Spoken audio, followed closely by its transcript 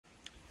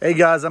Hey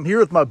guys, I'm here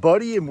with my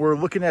buddy and we're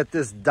looking at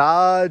this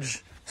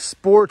Dodge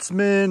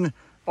Sportsman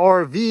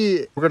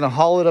RV. We're gonna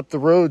haul it up the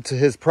road to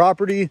his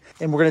property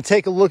and we're gonna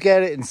take a look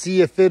at it and see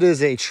if it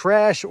is a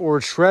trash or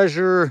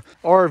treasure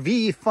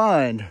RV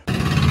find.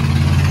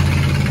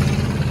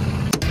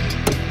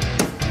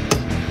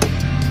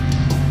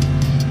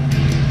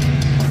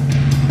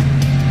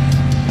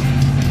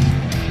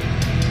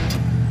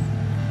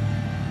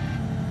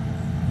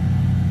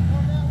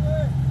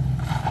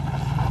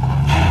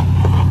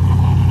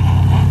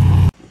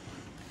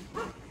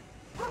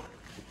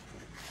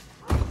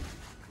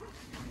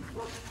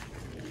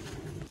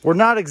 We're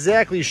not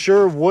exactly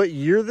sure what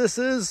year this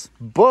is,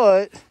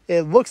 but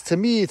it looks to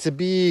me to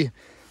be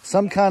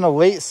some kind of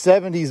late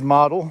 70s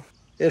model.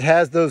 It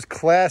has those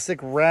classic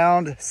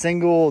round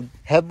single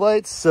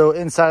headlights. So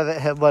inside of that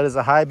headlight is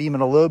a high beam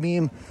and a low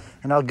beam.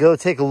 And I'll go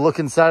take a look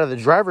inside of the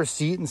driver's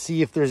seat and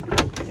see if there's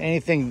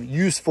anything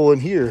useful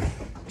in here.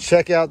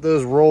 Check out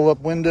those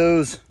roll-up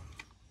windows.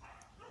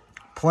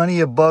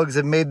 Plenty of bugs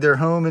have made their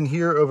home in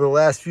here over the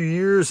last few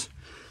years.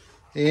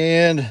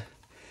 And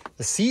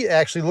the seat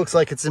actually looks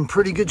like it's in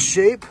pretty good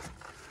shape.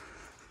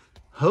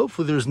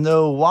 Hopefully there's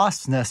no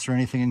wasp nests or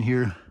anything in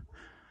here.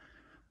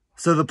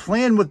 So the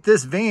plan with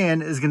this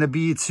van is going to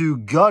be to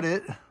gut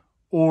it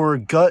or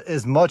gut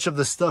as much of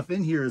the stuff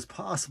in here as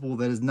possible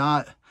that is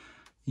not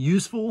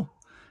useful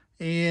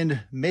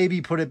and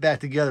maybe put it back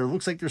together. It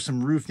looks like there's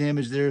some roof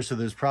damage there, so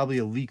there's probably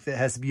a leak that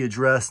has to be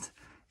addressed.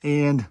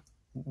 And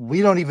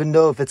we don't even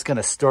know if it's going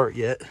to start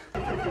yet.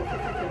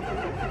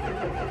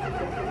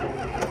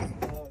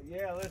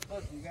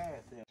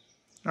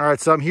 All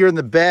right, so I'm here in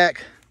the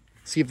back.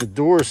 See if the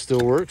door still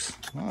works.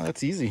 Oh,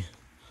 that's easy.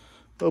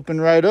 Open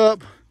right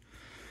up.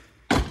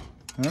 Oh,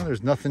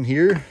 there's nothing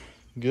here.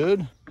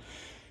 Good.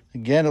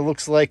 Again, it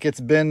looks like it's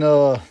been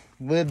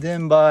lived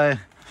in by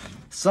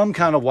some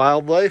kind of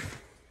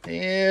wildlife.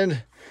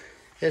 And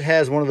it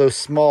has one of those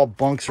small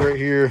bunks right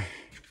here.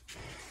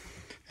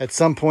 At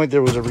some point,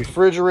 there was a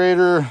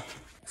refrigerator,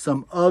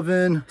 some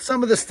oven.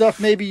 Some of the stuff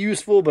may be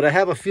useful, but I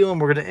have a feeling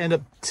we're going to end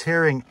up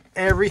tearing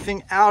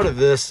everything out of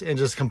this and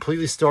just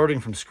completely starting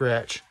from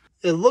scratch.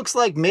 It looks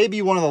like maybe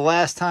one of the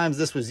last times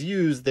this was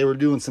used, they were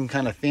doing some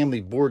kind of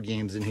family board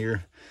games in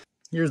here.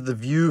 Here's the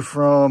view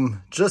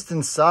from just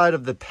inside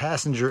of the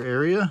passenger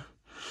area.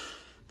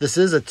 This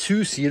is a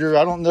two-seater.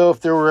 I don't know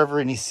if there were ever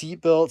any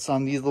seat belts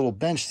on these little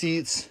bench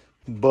seats,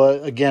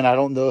 but again, I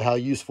don't know how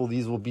useful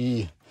these will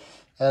be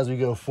as we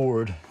go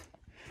forward.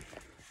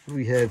 What do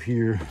we have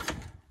here?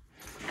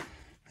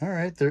 All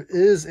right, there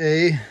is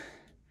a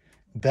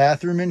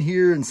bathroom in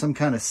here and some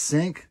kind of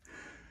sink.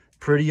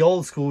 Pretty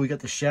old school. We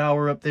got the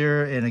shower up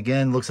there, and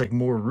again, looks like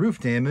more roof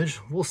damage.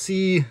 We'll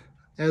see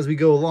as we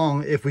go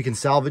along if we can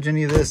salvage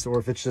any of this or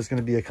if it's just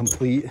going to be a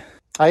complete.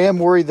 I am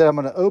worried that I'm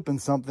going to open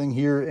something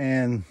here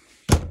and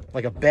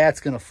like a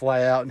bat's going to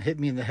fly out and hit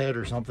me in the head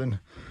or something.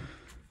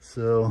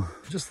 So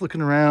just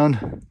looking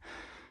around.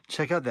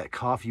 Check out that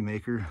coffee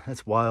maker.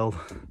 That's wild.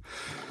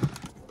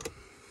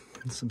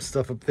 And some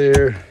stuff up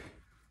there.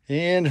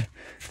 And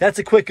that's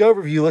a quick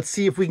overview. Let's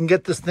see if we can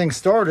get this thing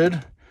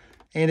started.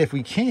 And if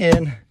we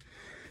can,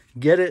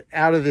 get it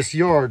out of this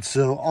yard.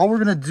 So all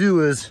we're going to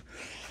do is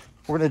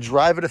we're going to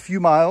drive it a few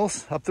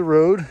miles up the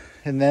road.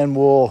 And then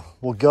we'll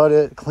gut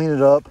it, clean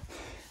it up,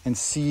 and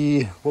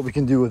see what we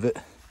can do with it.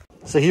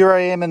 So here I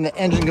am in the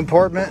engine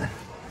compartment.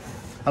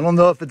 I don't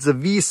know if it's a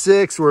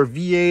V6 or a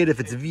V8. If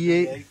it's a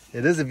V8,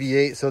 it is a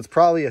V8. So it's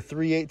probably a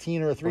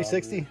 318 or a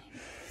 360.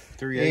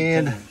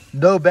 And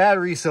no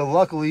battery, so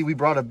luckily we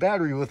brought a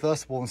battery with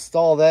us. We'll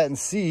install that and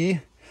see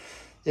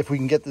if we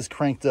can get this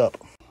cranked up.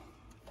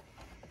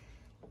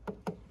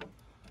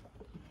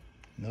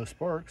 No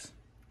sparks.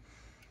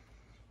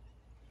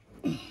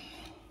 All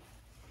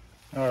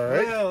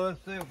right. Well,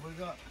 let's see if we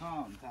got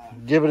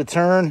contact. Give it a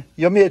turn.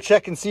 You want me to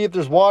check and see if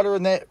there's water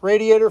in that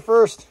radiator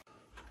first?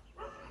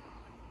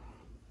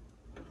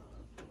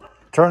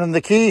 Turning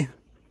the key.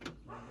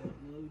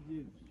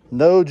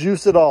 No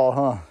juice at all,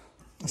 huh?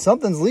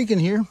 Something's leaking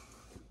here.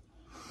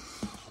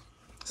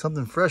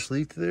 Something fresh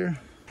leaked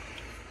there.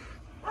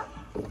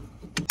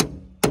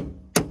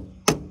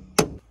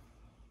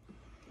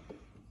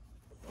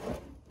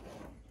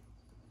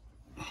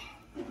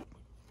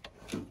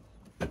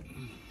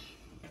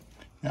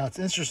 Now it's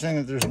interesting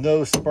that there's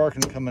no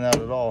sparking coming out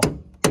at all.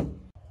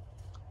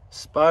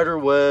 Spider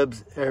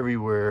webs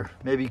everywhere.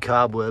 Maybe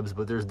cobwebs,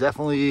 but there's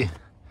definitely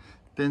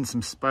been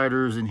some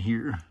spiders in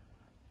here.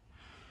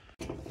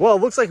 Well,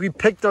 it looks like we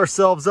picked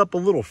ourselves up a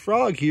little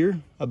frog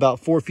here,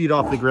 about 4 feet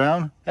off the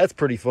ground. That's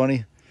pretty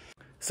funny.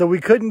 So we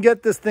couldn't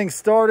get this thing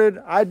started.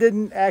 I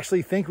didn't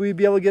actually think we'd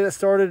be able to get it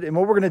started. And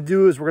what we're going to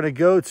do is we're going to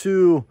go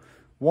to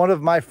one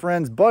of my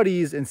friend's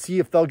buddies and see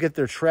if they'll get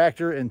their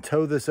tractor and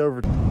tow this over.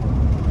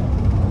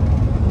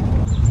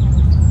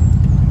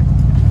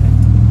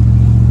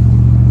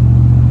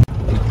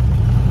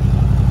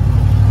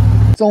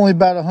 It's only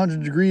about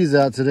 100 degrees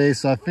out today,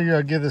 so I figured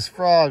I'd give this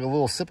frog a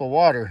little sip of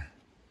water.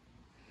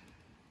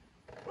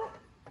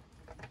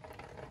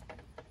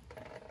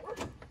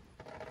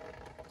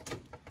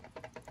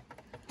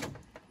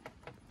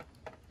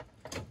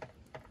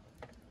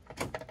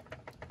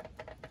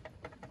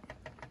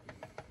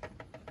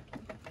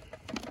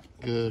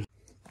 Good.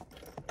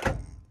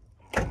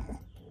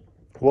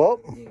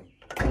 Well.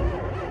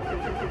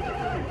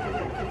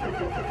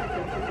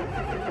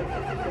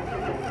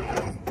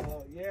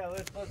 Yeah,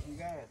 let's put some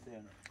gas in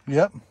it.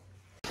 Yep.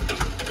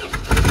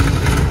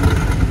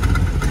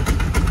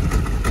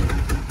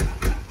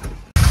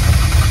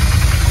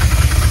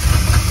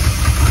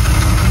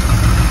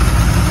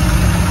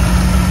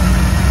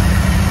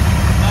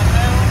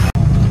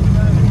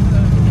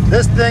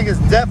 This thing is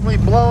definitely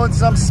blowing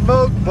some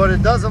smoke, but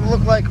it doesn't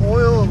look like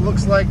oil. It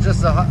looks like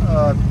just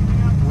a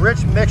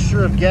rich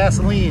mixture of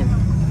gasoline.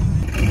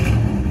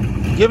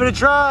 Give it a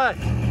try.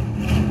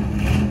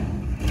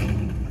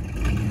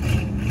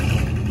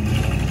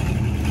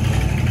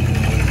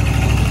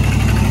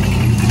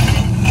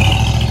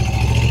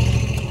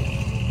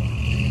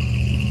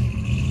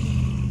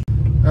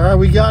 All right,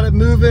 we got it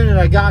moving and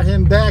I got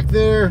him back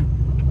there.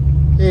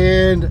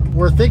 And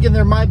we're thinking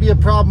there might be a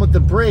problem with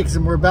the brakes,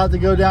 and we're about to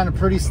go down a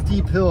pretty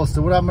steep hill.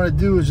 So what I'm going to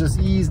do is just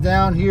ease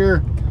down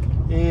here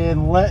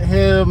and let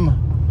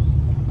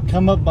him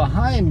come up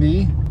behind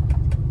me.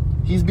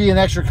 He's being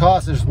extra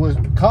cautious,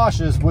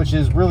 which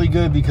is really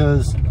good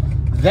because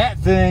that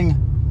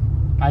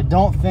thing I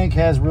don't think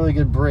has really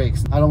good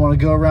brakes. I don't want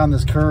to go around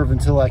this curve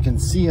until I can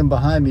see him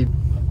behind me.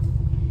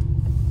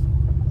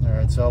 All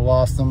right, so I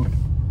lost him.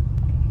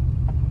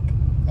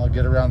 I'll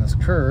get around this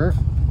curve.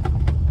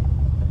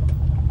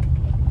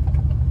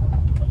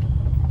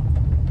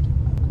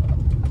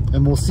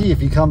 And we'll see if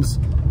he comes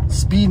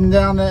speeding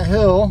down that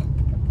hill,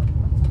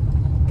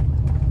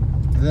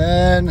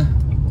 then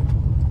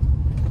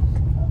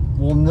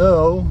we'll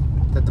know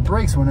that the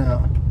brakes went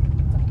out.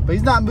 But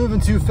he's not moving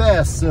too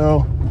fast,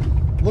 so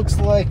looks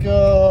like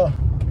the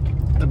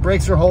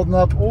brakes are holding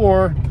up,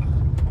 or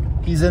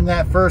he's in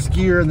that first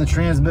gear and the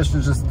transmission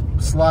is just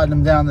sliding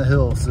him down the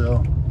hill.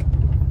 So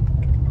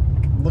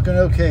looking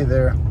okay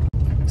there.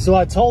 So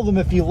I told him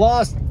if he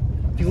lost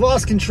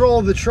control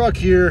of the truck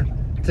here,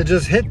 to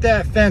just hit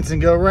that fence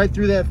and go right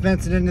through that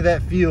fence and into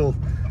that field.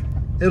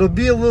 It'll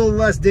be a little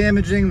less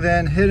damaging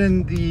than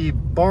hitting the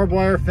barbed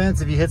wire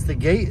fence if he hits the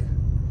gate.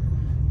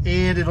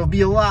 And it'll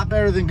be a lot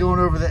better than going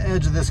over the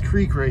edge of this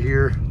creek right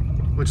here,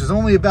 which is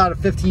only about a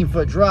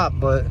 15-foot drop,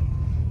 but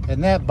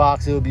in that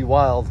box it would be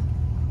wild.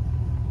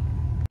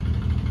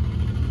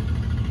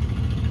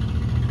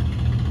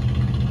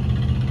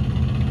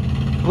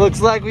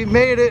 Looks like we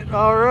made it.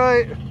 All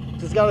right,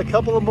 just got a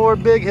couple of more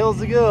big hills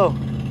to go.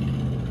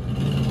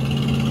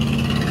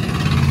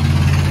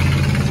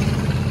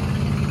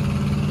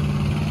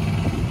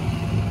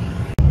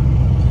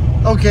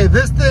 Okay,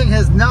 this thing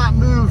has not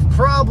moved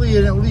probably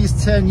in at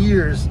least 10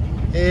 years.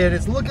 And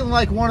it's looking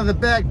like one of the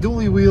back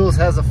dually wheels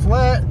has a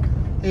flat.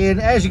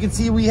 And as you can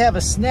see, we have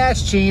a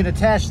snatch chain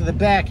attached to the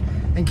back.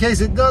 In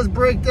case it does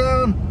break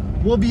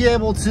down, we'll be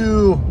able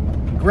to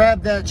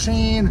grab that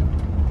chain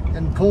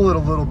and pull it a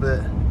little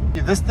bit.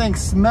 This thing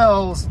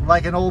smells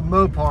like an old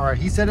Mopar.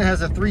 He said it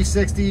has a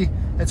 360.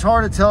 It's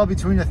hard to tell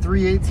between the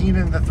 318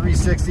 and the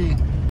 360.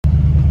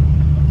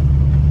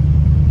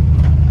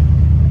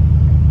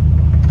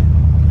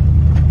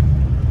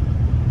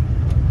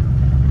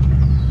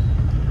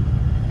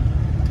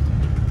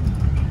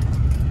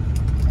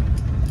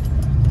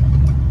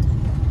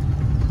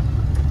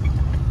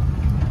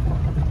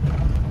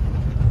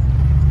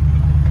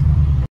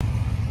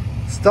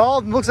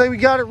 Stalled. Looks like we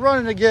got it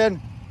running again.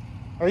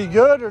 Are you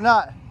good or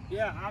not?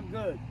 Yeah, I'm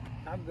good.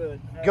 I'm good.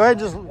 Go ahead,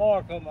 just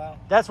water come out.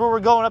 That's where we're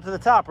going, up to the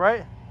top,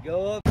 right?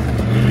 Go up.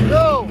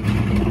 Go.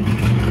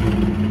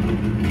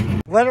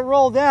 Let it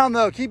roll down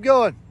though. Keep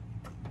going.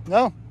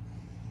 No?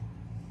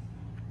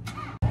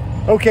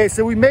 Okay,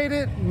 so we made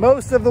it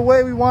most of the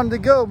way we wanted to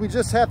go. We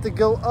just have to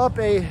go up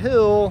a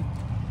hill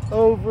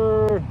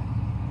over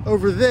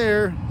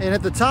there, and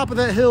at the top of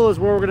that hill is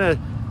where we're gonna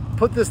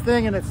put this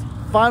thing in its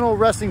final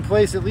resting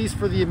place, at least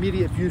for the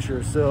immediate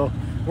future. So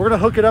we're gonna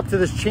hook it up to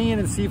this chain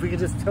and see if we can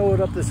just tow it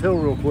up this hill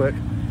real quick.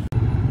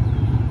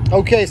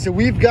 Okay, so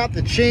we've got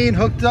the chain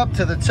hooked up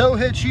to the tow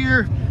hitch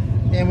here,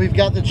 and we've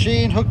got the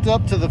chain hooked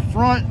up to the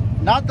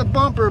front, not the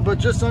bumper, but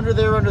just under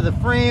there under the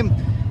frame.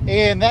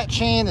 And that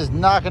chain is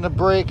not gonna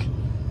break,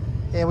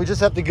 and we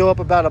just have to go up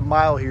about a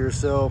mile here.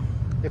 So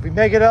if we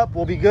make it up,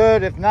 we'll be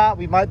good. If not,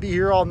 we might be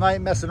here all night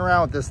messing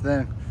around with this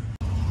thing.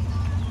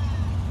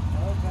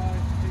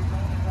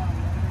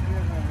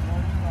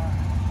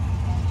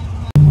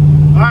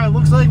 All right,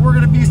 looks like we're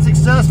gonna be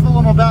successful.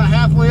 I'm about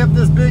halfway up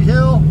this big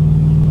hill.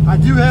 I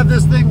do have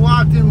this thing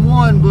locked in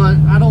one, but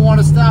I don't want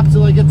to stop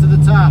till I get to the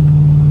top.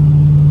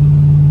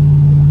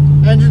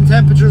 Engine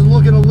temperature's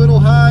looking a little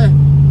high,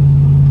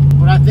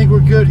 but I think we're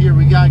good here.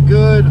 We got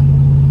good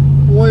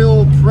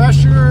oil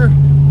pressure,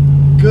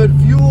 good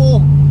fuel,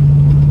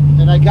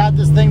 and I got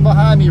this thing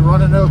behind me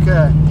running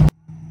okay.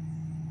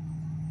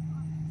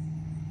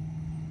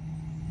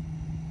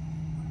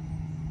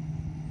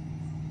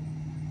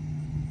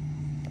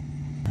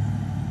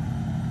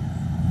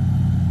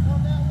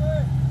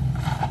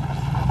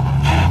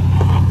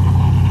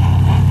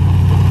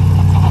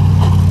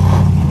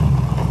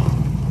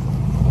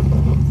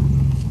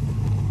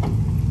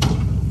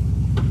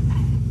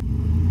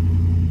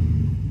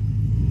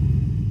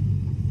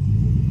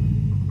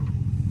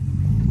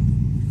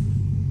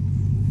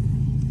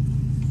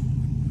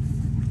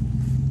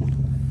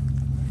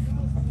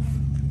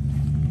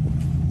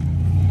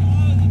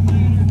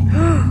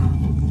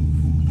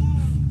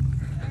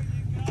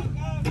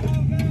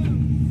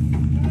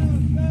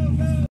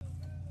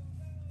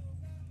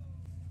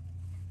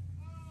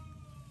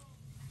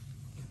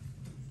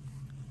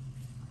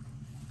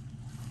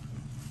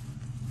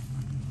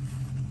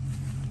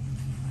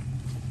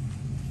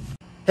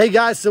 Hey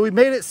guys, so we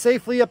made it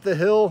safely up the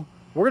hill.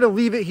 We're gonna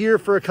leave it here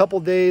for a couple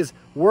days,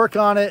 work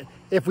on it.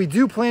 If we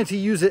do plan to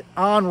use it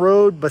on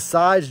road,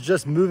 besides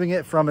just moving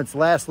it from its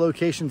last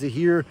location to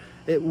here,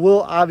 it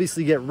will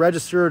obviously get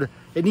registered.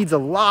 It needs a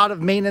lot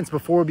of maintenance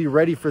before we'll be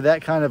ready for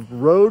that kind of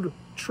road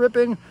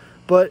tripping.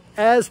 But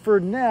as for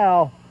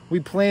now, we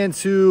plan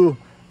to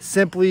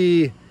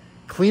simply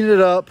clean it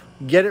up,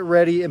 get it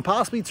ready, and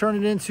possibly turn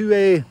it into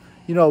a,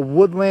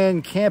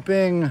 woodland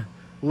camping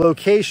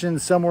location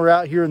somewhere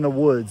out here in the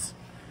woods.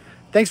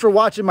 Thanks for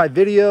watching my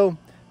video.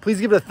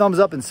 Please give it a thumbs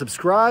up and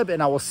subscribe,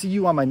 and I will see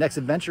you on my next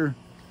adventure.